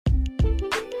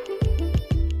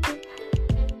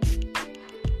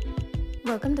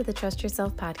Welcome to the Trust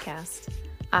Yourself podcast.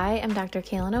 I am Dr.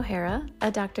 Kaylin O'Hara,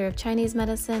 a doctor of Chinese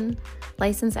medicine,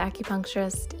 licensed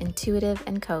acupuncturist, intuitive,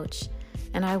 and coach,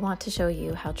 and I want to show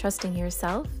you how trusting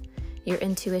yourself, your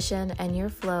intuition, and your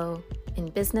flow in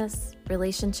business,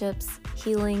 relationships,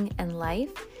 healing, and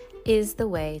life is the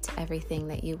way to everything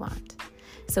that you want.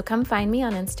 So come find me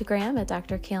on Instagram at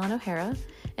Dr. Kaylin O'Hara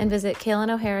and visit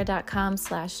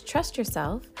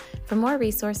kaylinohara.com/trustyourself for more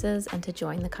resources and to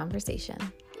join the conversation.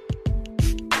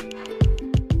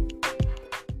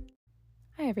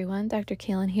 Hi everyone, Dr.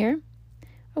 Kaylin here.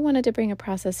 I wanted to bring a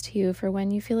process to you for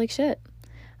when you feel like shit.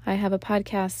 I have a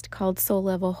podcast called Soul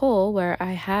Level Whole where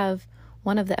I have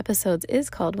one of the episodes is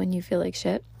called When You Feel Like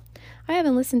Shit. I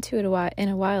haven't listened to it in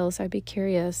a while, so I'd be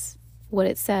curious what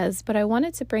it says, but I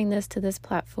wanted to bring this to this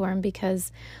platform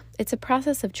because it's a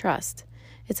process of trust.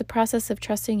 It's a process of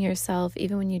trusting yourself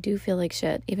even when you do feel like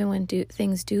shit, even when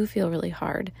things do feel really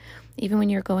hard, even when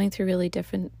you're going through really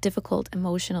difficult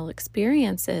emotional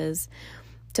experiences,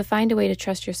 to find a way to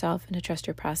trust yourself and to trust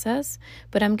your process.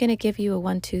 But I'm going to give you a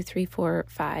 1, 2, 3, 4,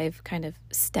 5 kind of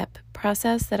step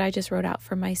process that I just wrote out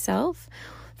for myself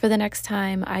for the next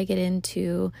time I get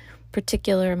into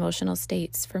particular emotional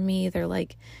states. For me, they're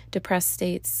like depressed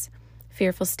states,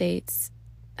 fearful states,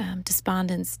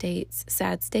 despondent states,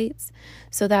 sad states.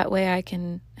 So that way I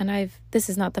can, this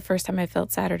is not the first time I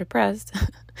felt sad or depressed.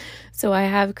 So I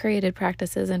have created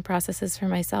practices and processes for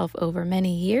myself over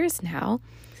many years now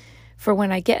for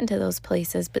when I get into those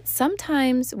places. But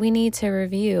sometimes we need to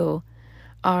review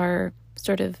our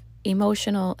sort of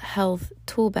emotional health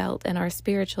tool belt and our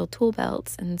spiritual tool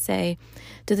belts and say,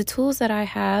 do the tools that I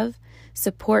have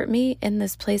support me in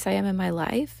this place I am in my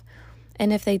life?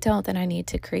 And if they don't, then I need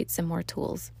to create some more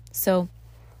tools. So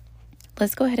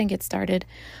let's go ahead and get started.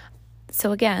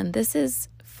 So again, this is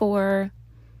for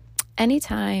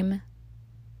anytime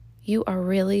you are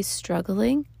really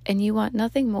struggling and you want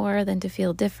nothing more than to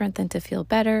feel different, than to feel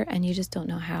better, and you just don't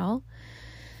know how.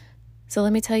 So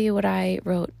let me tell you what I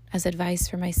wrote as advice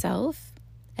for myself,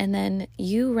 and then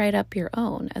you write up your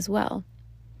own as well.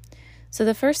 So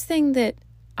the first thing that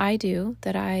I do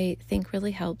that I think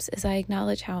really helps is I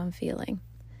acknowledge how I'm feeling.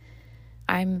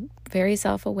 I'm very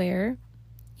self-aware.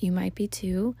 You might be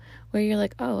too, where you're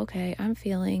like, oh, okay, I'm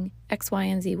feeling X, Y,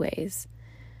 and Z ways.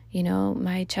 You know,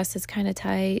 my chest is kind of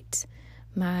tight,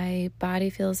 my body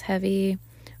feels heavy,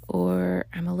 or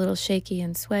I'm a little shaky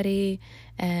and sweaty,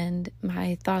 and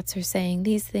my thoughts are saying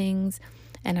these things,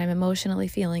 and I'm emotionally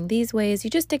feeling these ways. You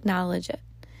just acknowledge it.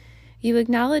 You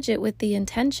acknowledge it with the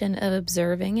intention of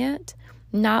observing it,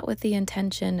 not with the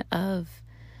intention of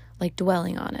like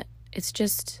dwelling on it. It's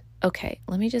just, okay,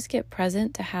 let me just get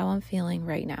present to how I'm feeling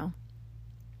right now.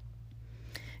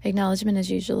 Acknowledgement is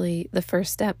usually the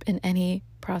first step in any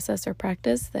process or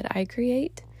practice that I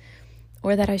create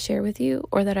or that I share with you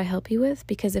or that I help you with,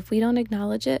 because if we don't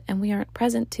acknowledge it and we aren't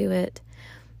present to it,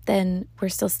 then we're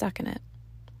still stuck in it.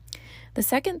 The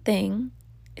second thing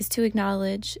is to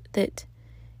acknowledge that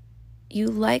you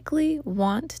likely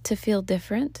want to feel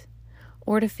different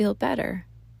or to feel better,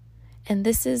 and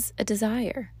this is a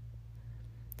desire.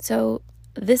 So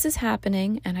this is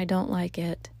happening and I don't like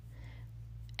it,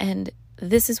 and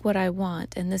this is what I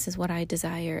want and this is what I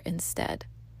desire instead.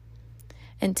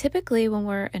 And typically when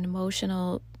we're in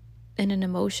an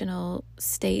emotional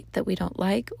state that we don't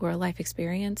like, or a life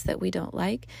experience that we don't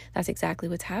like, that's exactly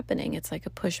what's happening. It's like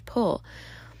a push-pull.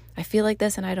 I feel like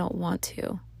this and I don't want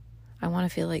to. I want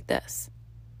to feel like this.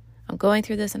 I'm going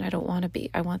through this and I don't want to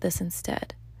be. I want this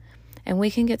instead. And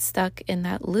we can get stuck in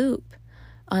that loop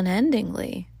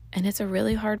unendingly, and it's a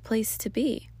really hard place to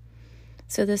be.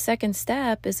 So the second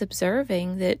step is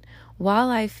observing that while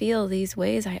I feel these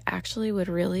ways, I actually would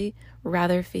really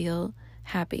rather feel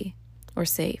happy or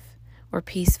safe or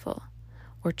peaceful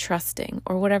or trusting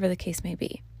or whatever the case may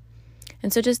be.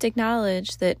 And so just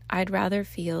acknowledge that I'd rather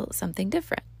feel something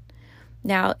different.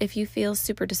 Now, if you feel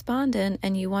super despondent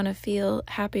and you want to feel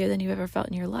happier than you've ever felt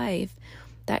in your life,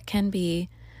 that can be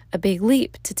a big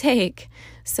leap to take.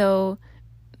 So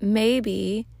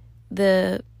maybe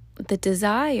the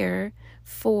desire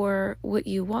for what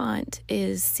you want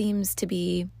seems to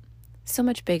be so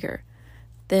much bigger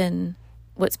than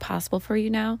what's possible for you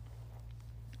now,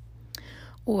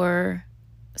 or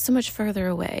so much further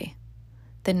away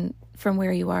than from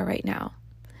where you are right now.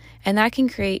 And that can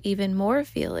create even more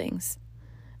feelings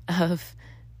of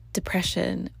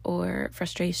depression or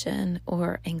frustration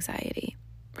or anxiety,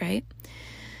 right?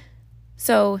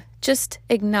 So just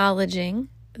acknowledging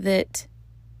that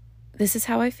this is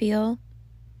how I feel.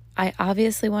 I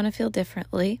obviously want to feel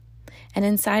differently. And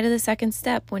inside of the second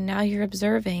step, when now you're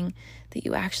observing that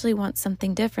you actually want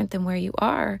something different than where you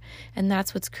are, and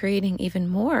that's what's creating even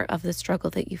more of the struggle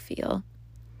that you feel,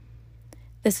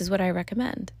 this is what I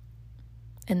recommend.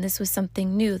 And this was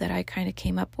something new that I kind of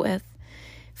came up with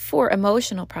for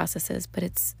emotional processes, but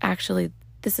it's actually,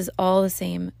 this is all the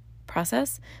same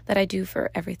process that I do for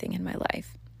everything in my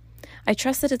life. I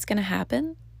trust that it's going to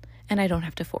happen, and I don't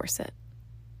have to force it.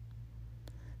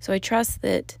 So I trust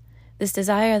that this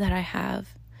desire that I have,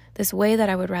 this way that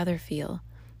I would rather feel,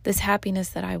 this happiness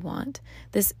that I want,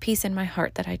 this peace in my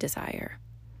heart that I desire,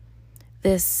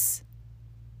 this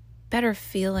better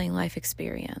feeling life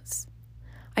experience,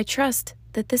 I trust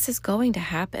that this is going to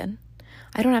happen.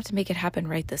 I don't have to make it happen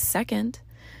right this second,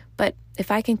 but if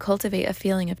I can cultivate a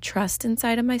feeling of trust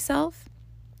inside of myself,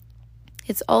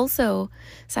 it's also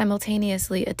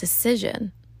simultaneously a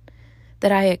decision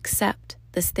that I accept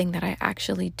this thing that I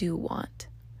actually do want.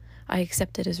 I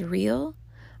accept it as real.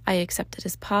 I accept it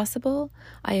as possible.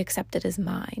 I accept it as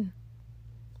mine.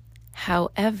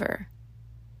 However,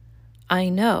 I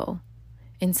know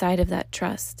inside of that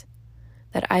trust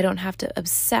that I don't have to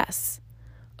obsess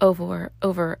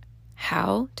over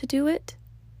how to do it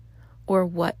or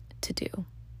what to do.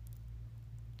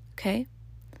 Okay?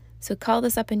 So call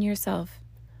this up in yourself.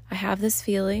 I have this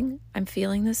feeling. I'm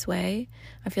feeling this way.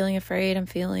 I'm feeling afraid. I'm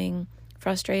feeling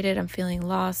frustrated. I'm feeling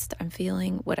lost. I'm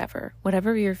feeling whatever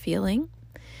you're feeling.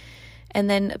 And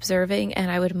then observing, and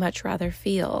I would much rather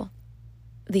feel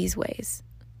these ways.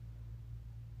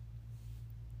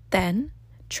 Then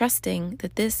trusting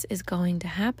that this is going to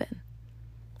happen.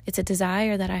 It's a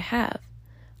desire that I have.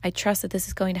 I trust that this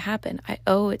is going to happen. I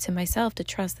owe it to myself to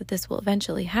trust that this will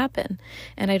eventually happen,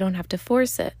 and I don't have to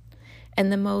force it.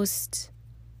 And the most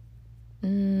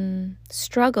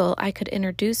struggle I could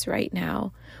introduce right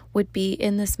now would be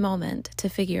in this moment to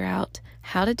figure out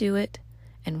how to do it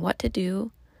and what to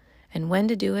do and when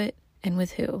to do it and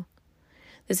with who.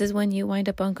 This is when you wind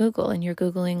up on Google and you're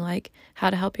Googling like how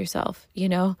to help yourself,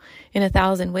 in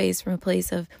 1,000 ways from a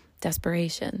place of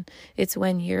desperation. It's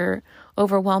when you're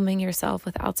overwhelming yourself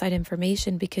with outside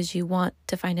information because you want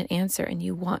to find an answer and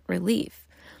you want relief.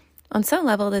 On some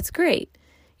level, that's great.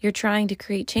 You're trying to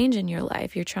create change in your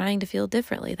life. You're trying to feel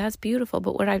differently. That's beautiful.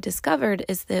 But what I've discovered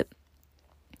is that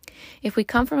if we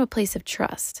come from a place of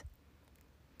trust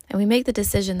and we make the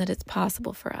decision that it's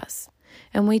possible for us,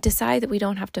 and we decide that we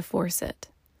don't have to force it,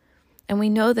 and we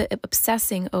know that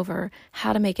obsessing over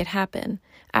how to make it happen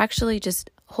actually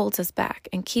just holds us back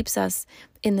and keeps us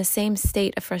in the same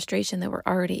state of frustration that we're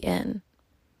already in.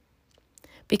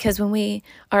 Because when we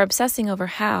are obsessing over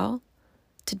how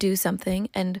to do something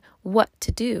and what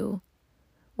to do,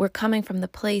 we're coming from the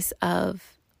place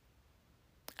of,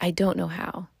 I don't know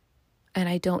how, and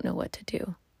I don't know what to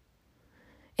do,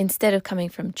 instead of coming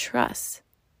from trust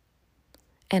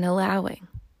and allowing,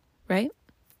 right?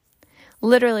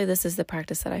 Literally, this is the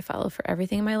practice that I follow for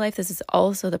everything in my life. This is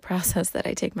also the process that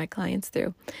I take my clients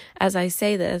through. As I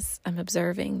say this, I'm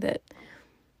observing that,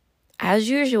 as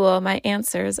usual, my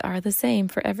answers are the same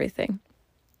for everything.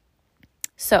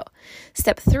 So,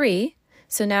 step 3.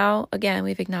 So now, again,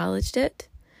 we've acknowledged it.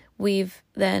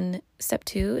 Step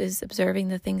 2 is observing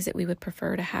the things that we would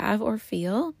prefer to have or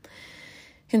feel.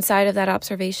 Inside of that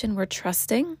observation, we're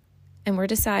trusting and we're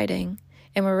deciding.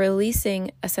 And we're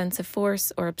releasing a sense of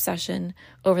force or obsession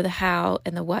over the how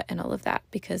and the what and all of that,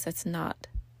 because it's not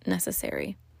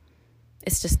necessary.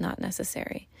 It's just not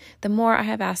necessary. The more I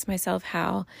have asked myself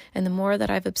how, and the more that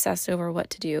I've obsessed over what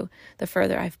to do, the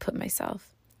further I've put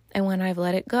myself. And when I've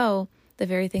let it go, the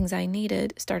very things I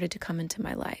needed started to come into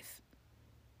my life.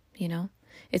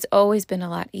 It's always been a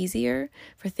lot easier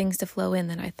for things to flow in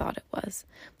than I thought it was.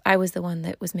 I was the one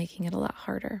that was making it a lot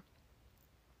harder,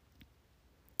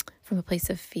 from a place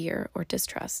of fear or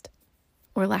distrust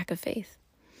or lack of faith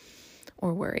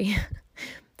or worry.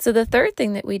 So the third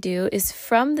thing that we do is,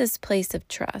 from this place of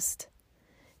trust,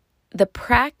 the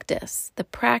practice,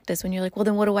 when you're like, well,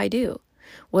 then what do I do?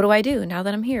 What do I do now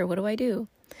that I'm here? What do I do?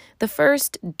 The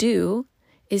first do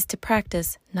is to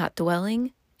practice not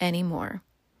dwelling anymore.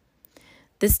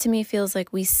 This to me feels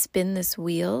like we spin this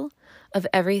wheel of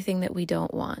everything that we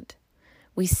don't want.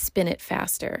 We spin it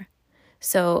faster.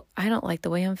 So I don't like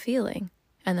the way I'm feeling.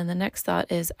 And then the next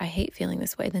thought is, I hate feeling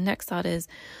this way. The next thought is,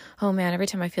 oh man, every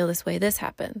time I feel this way, this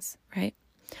happens, right?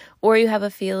 Or you have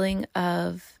a feeling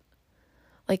of,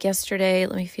 like yesterday,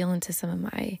 let me feel into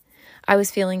I was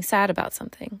feeling sad about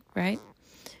something, right?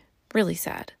 Really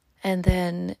sad. And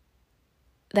then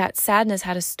that sadness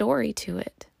had a story to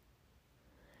it.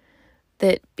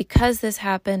 that because this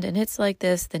happened and it's like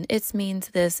this, then it means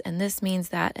this and this means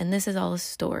that, and this is all a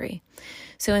story.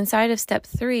 So inside of step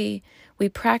 3, we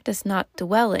practice not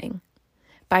dwelling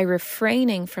by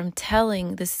refraining from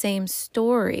telling the same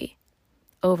story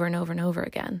over and over and over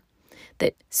again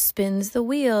that spins the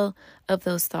wheel of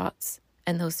those thoughts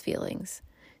and those feelings.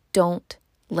 Don't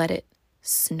let it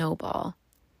snowball.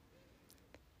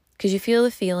 Because you feel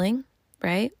the feeling,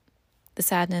 right? The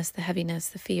sadness, the heaviness,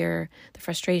 the fear, the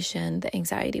frustration, the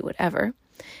anxiety, whatever.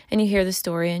 And you hear the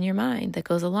story in your mind that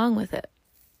goes along with it.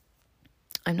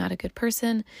 I'm not a good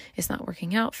person. It's not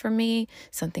working out for me.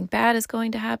 Something bad is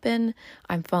going to happen.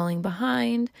 I'm falling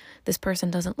behind. This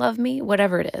person doesn't love me.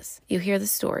 Whatever it is, you hear the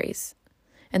stories.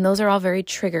 And those are all very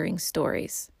triggering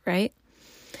stories, right?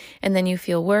 And then you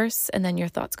feel worse, and then your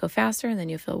thoughts go faster, and then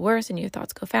you feel worse, and your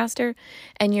thoughts go faster,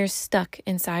 and you're stuck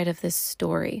inside of this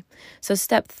story. So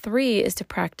step 3 is to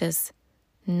practice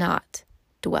not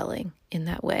dwelling in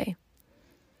that way.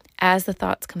 As the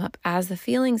thoughts come up, as the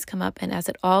feelings come up, and as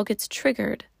it all gets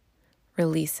triggered,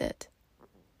 release it.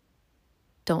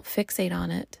 Don't fixate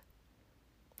on it.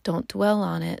 Don't dwell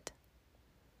on it.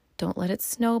 Don't let it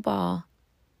snowball.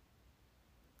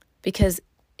 Because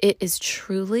it is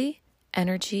truly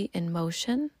energy in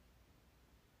motion.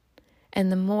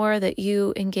 And the more that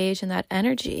you engage in that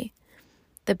energy,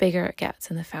 the bigger it gets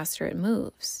and the faster it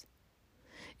moves.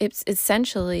 It's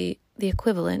essentially the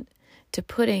equivalent to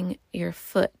putting your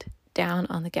foot down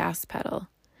on the gas pedal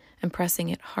and pressing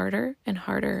it harder and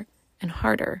harder and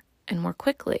harder and more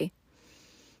quickly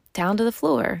down to the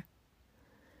floor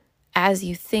as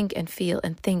you think and feel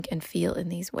in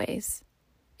these ways.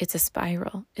 It's a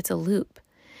spiral. It's a loop.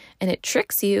 And it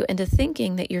tricks you into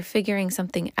thinking that you're figuring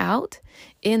something out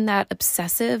in that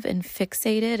obsessive and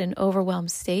fixated and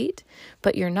overwhelmed state,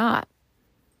 but you're not.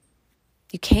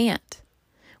 You can't.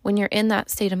 When you're in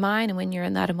that state of mind and when you're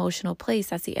in that emotional place,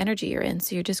 that's the energy you're in.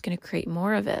 So you're just going to create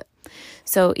more of it.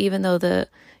 So even though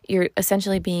you're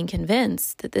essentially being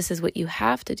convinced that this is what you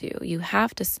have to do, you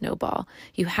have to snowball,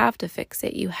 you have to fix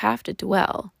it, you have to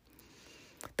dwell.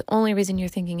 The only reason you're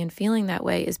thinking and feeling that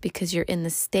way is because you're in the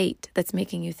state that's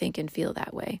making you think and feel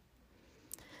that way.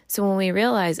 So when we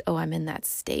realize, oh, I'm in that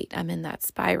state, I'm in that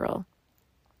spiral,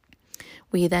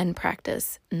 we then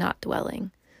practice not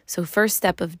dwelling. So first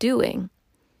step of doing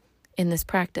in this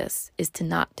practice is to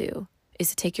not do, is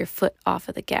to take your foot off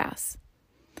of the gas.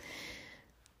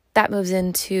 That moves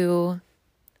into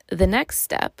the next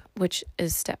step, which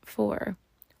is step 4,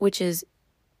 which is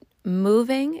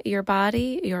moving your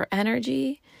body, your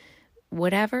energy,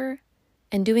 whatever,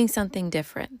 and doing something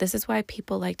different. This is why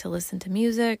people like to listen to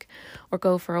music or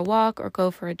go for a walk or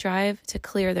go for a drive to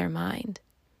clear their mind.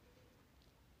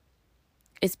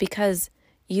 It's because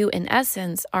you, in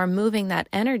essence, are moving that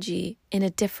energy in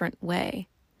a different way.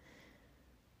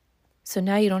 So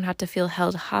now you don't have to feel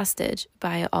held hostage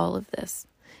by all of this.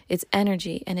 It's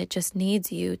energy, and it just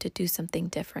needs you to do something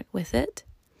different with it.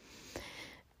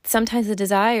 Sometimes the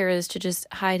desire is to just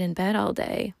hide in bed all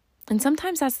day. And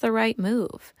sometimes that's the right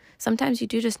move. Sometimes you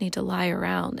do just need to lie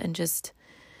around and just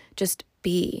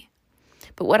be.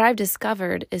 But what I've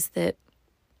discovered is that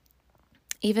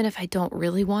even if I don't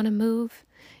really want to move,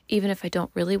 even if I don't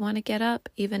really want to get up,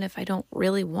 even if I don't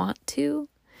really want to,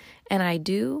 and I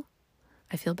do,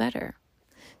 I feel better.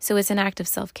 So it's an act of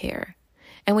self-care.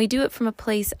 And we do it from a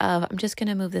place of, I'm just going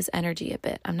to move this energy a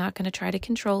bit. I'm not going to try to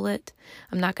control it.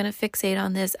 I'm not going to fixate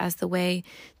on this as the way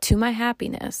to my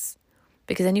happiness,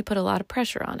 because then you put a lot of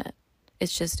pressure on it.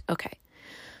 It's just, okay,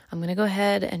 I'm going to go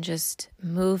ahead and just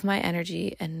move my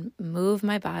energy and move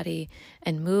my body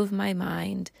and move my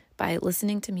mind by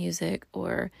listening to music,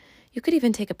 or you could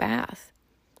even take a bath.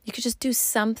 You could just do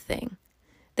something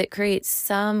that creates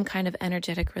some kind of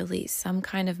energetic release, some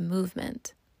kind of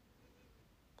movement.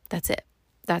 That's it.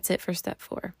 That's it for step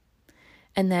 4.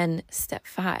 And then step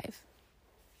 5.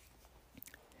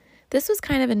 This was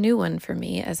kind of a new one for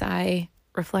me as I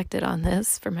reflected on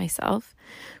this for myself,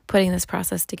 putting this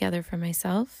process together for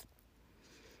myself.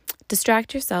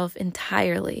 Distract yourself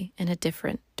entirely in a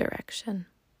different direction.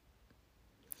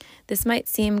 This might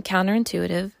seem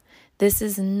counterintuitive. This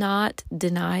is not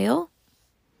denial.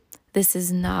 This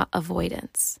is not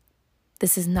avoidance.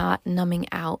 This is not numbing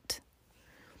out.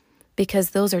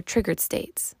 Because those are triggered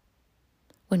states.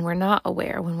 When we're not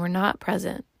aware, when we're not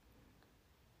present,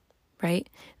 right?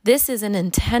 This is an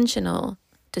intentional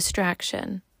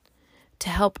distraction to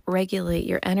help regulate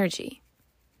your energy.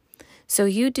 So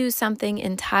you do something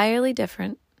entirely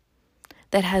different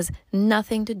that has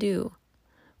nothing to do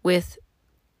with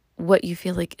what you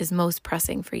feel like is most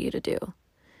pressing for you to do.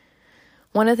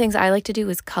 One of the things I like to do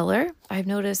is color. I've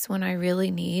noticed when I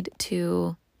really need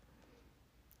to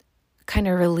kind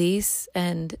of release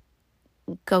and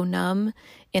go numb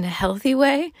in a healthy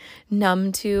way,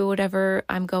 numb to whatever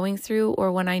I'm going through,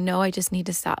 or when I know I just need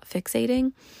to stop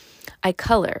fixating, I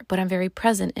color, but I'm very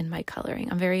present in my coloring.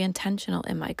 I'm very intentional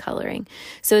in my coloring.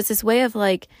 So it's this way of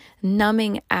like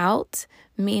numbing out,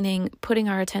 meaning putting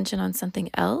our attention on something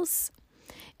else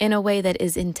in a way that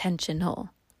is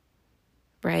intentional,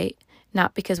 right?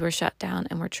 Not because we're shut down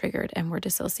and we're triggered and we're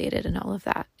dissociated and all of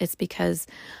that. It's because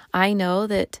I know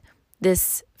that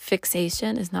this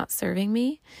fixation is not serving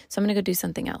me, so I'm going to go do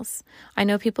something else. I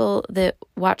know people that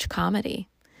watch comedy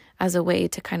as a way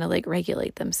to kind of like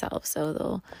regulate themselves.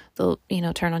 So they'll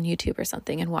turn on YouTube or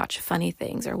something and watch funny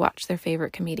things or watch their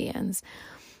favorite comedians.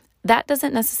 That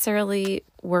doesn't necessarily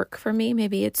work for me.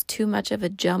 Maybe it's too much of a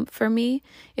jump for me.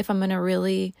 If I'm in a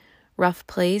really rough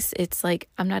place, it's like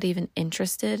I'm not even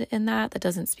interested in that. That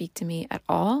doesn't speak to me at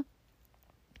all.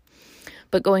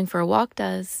 But going for a walk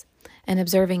does, and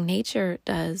observing nature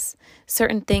does.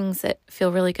 Certain things that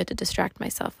feel really good to distract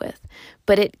myself with.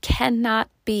 But it cannot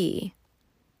be,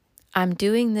 I'm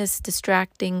doing this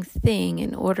distracting thing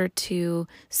in order to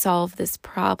solve this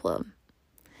problem.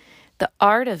 The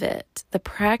art of it, the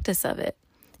practice of it,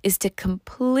 is to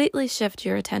completely shift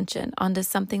your attention onto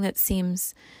something that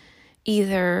seems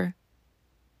either,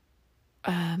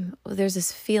 there's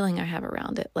this feeling I have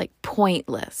around it, like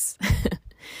pointless.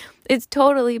 It's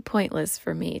totally pointless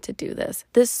for me to do this.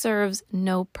 This serves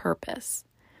no purpose.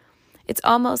 It's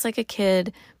almost like a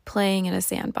kid playing in a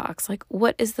sandbox. Like,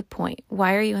 what is the point?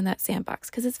 Why are you in that sandbox?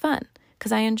 Because it's fun.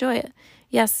 Because I enjoy it.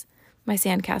 Yes, my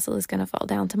sandcastle is going to fall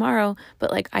down tomorrow,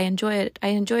 but like I enjoy it. I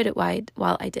enjoyed it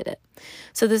while I did it.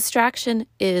 So the distraction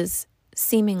is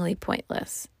seemingly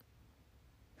pointless.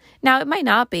 Now, it might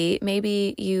not be.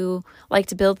 Maybe you like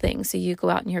to build things, so you go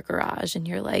out in your garage and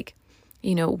you're like,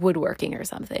 woodworking or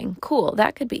something. Cool,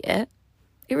 that could be it.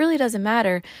 It really doesn't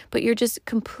matter, but you're just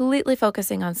completely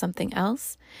focusing on something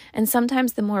else. And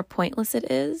sometimes the more pointless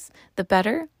it is, the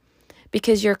better,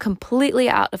 because you're completely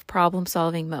out of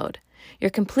problem-solving mode. You're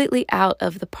completely out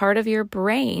of the part of your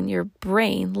brain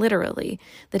literally,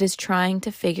 that is trying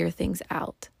to figure things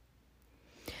out.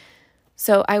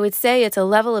 So I would say it's a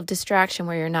level of distraction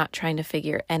where you're not trying to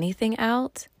figure anything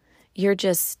out. You're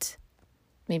just,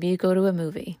 maybe you go to a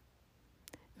movie.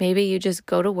 Maybe you just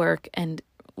go to work and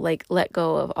like let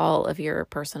go of all of your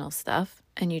personal stuff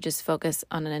and you just focus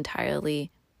on an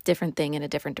entirely different thing in a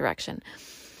different direction.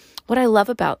 What I love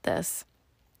about this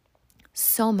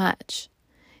so much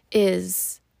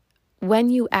is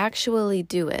when you actually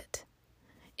do it,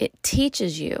 it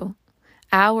teaches you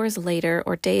hours later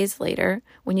or days later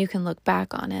when you can look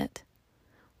back on it.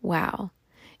 Wow.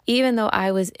 Even though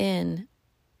I was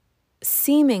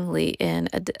seemingly in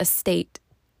a state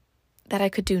that I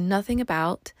could do nothing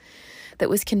about, that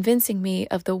was convincing me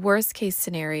of the worst case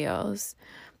scenarios,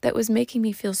 that was making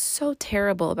me feel so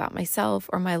terrible about myself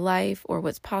or my life or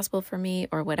what's possible for me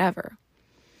or whatever.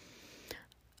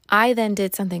 I then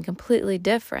did something completely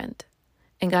different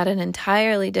and got an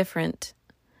entirely different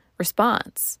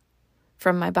response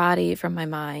from my body, from my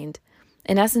mind.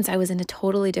 In essence, I was in a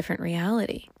totally different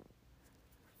reality.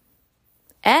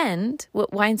 And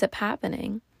what winds up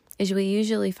happening is we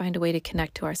usually find a way to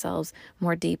connect to ourselves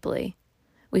more deeply.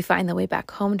 We find the way back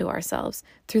home to ourselves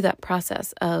through that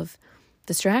process of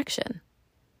distraction,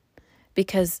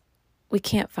 because we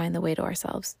can't find the way to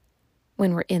ourselves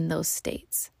when we're in those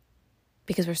states,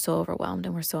 because we're so overwhelmed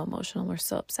and we're so emotional, we're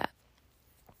so upset.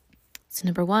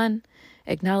 So 1,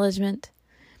 acknowledgement.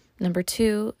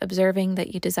 2, observing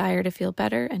that you desire to feel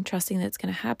better and trusting that it's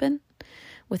going to happen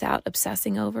without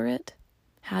obsessing over it,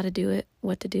 how to do it,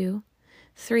 what to do.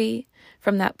 3,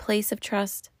 from that place of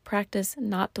trust, practice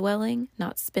not dwelling,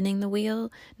 not spinning the wheel,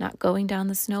 not going down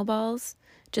the snowballs.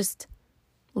 Just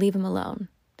leave them alone.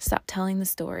 Stop telling the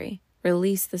story.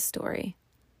 Release the story.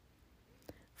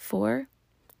 4,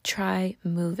 try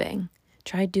moving.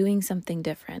 Try doing something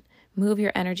different. Move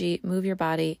your energy, move your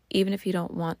body, even if you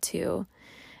don't want to,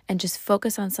 and just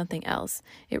focus on something else.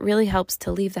 It really helps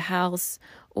to leave the house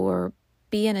or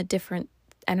be in a different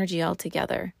energy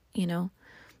altogether,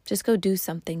 Just go do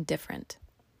something different.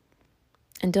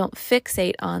 And don't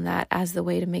fixate on that as the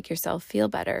way to make yourself feel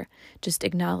better. Just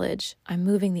acknowledge, I'm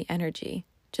moving the energy,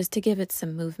 just to give it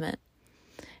some movement.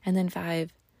 And then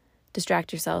 5,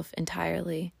 distract yourself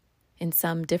entirely in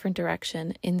some different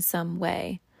direction, in some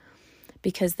way.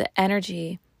 Because the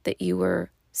energy that you were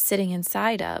sitting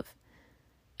inside of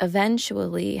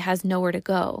eventually has nowhere to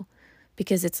go.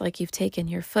 Because it's like you've taken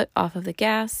your foot off of the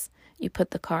gas, you put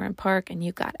the car in park, and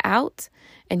you got out,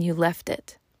 and you left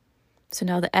it. So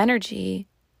now the energy,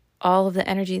 all of the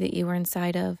energy that you were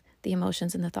inside of, the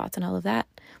emotions and the thoughts and all of that,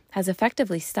 has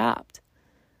effectively stopped.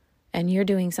 and you're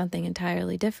doing something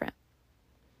entirely different.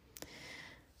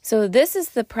 So this is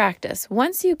the practice.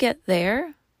 Once you get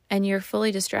there and you're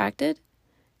fully distracted,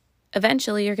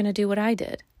 eventually you're going to do what I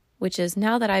did, which is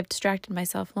now that I've distracted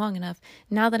myself long enough,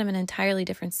 now that I'm in an entirely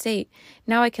different state,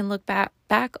 now I can look back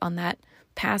on that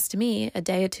past me a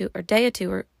day or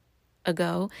two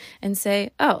ago and say,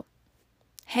 oh,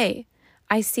 hey,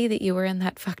 I see that you were in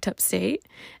that fucked up state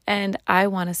and I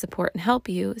want to support and help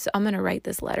you. So I'm going to write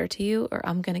this letter to you, or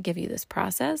I'm going to give you this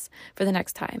process for the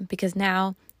next time, because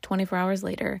now 24 hours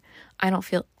later, I don't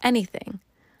feel anything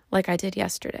like I did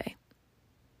yesterday.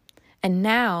 And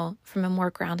now, from a more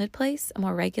grounded place, a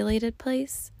more regulated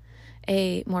place,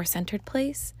 a more centered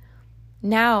place,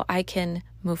 now I can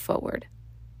move forward.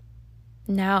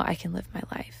 Now I can live my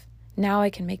life. Now I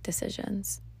can make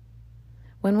decisions.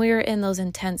 When we are in those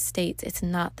intense states, it's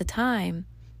not the time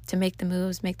to make the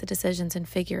moves, make the decisions, and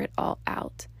figure it all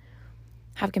out.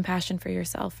 Have compassion for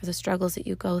yourself, for the struggles that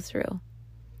you go through.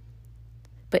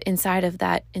 But inside of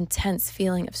that intense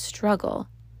feeling of struggle,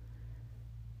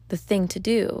 the thing to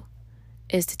do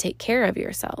is to take care of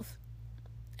yourself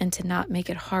and to not make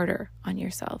it harder on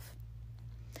yourself.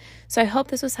 So I hope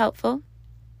this was helpful.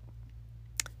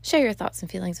 Share your thoughts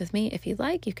and feelings with me if you'd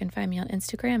like. You can find me on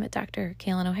Instagram at Dr.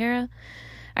 Kaylin O'Hara,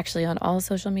 actually on all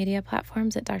social media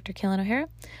platforms at Dr. Kaylin O'Hara,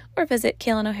 or visit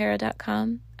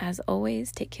KaylinO'Hara.com. As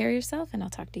always, take care of yourself, and I'll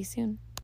talk to you soon.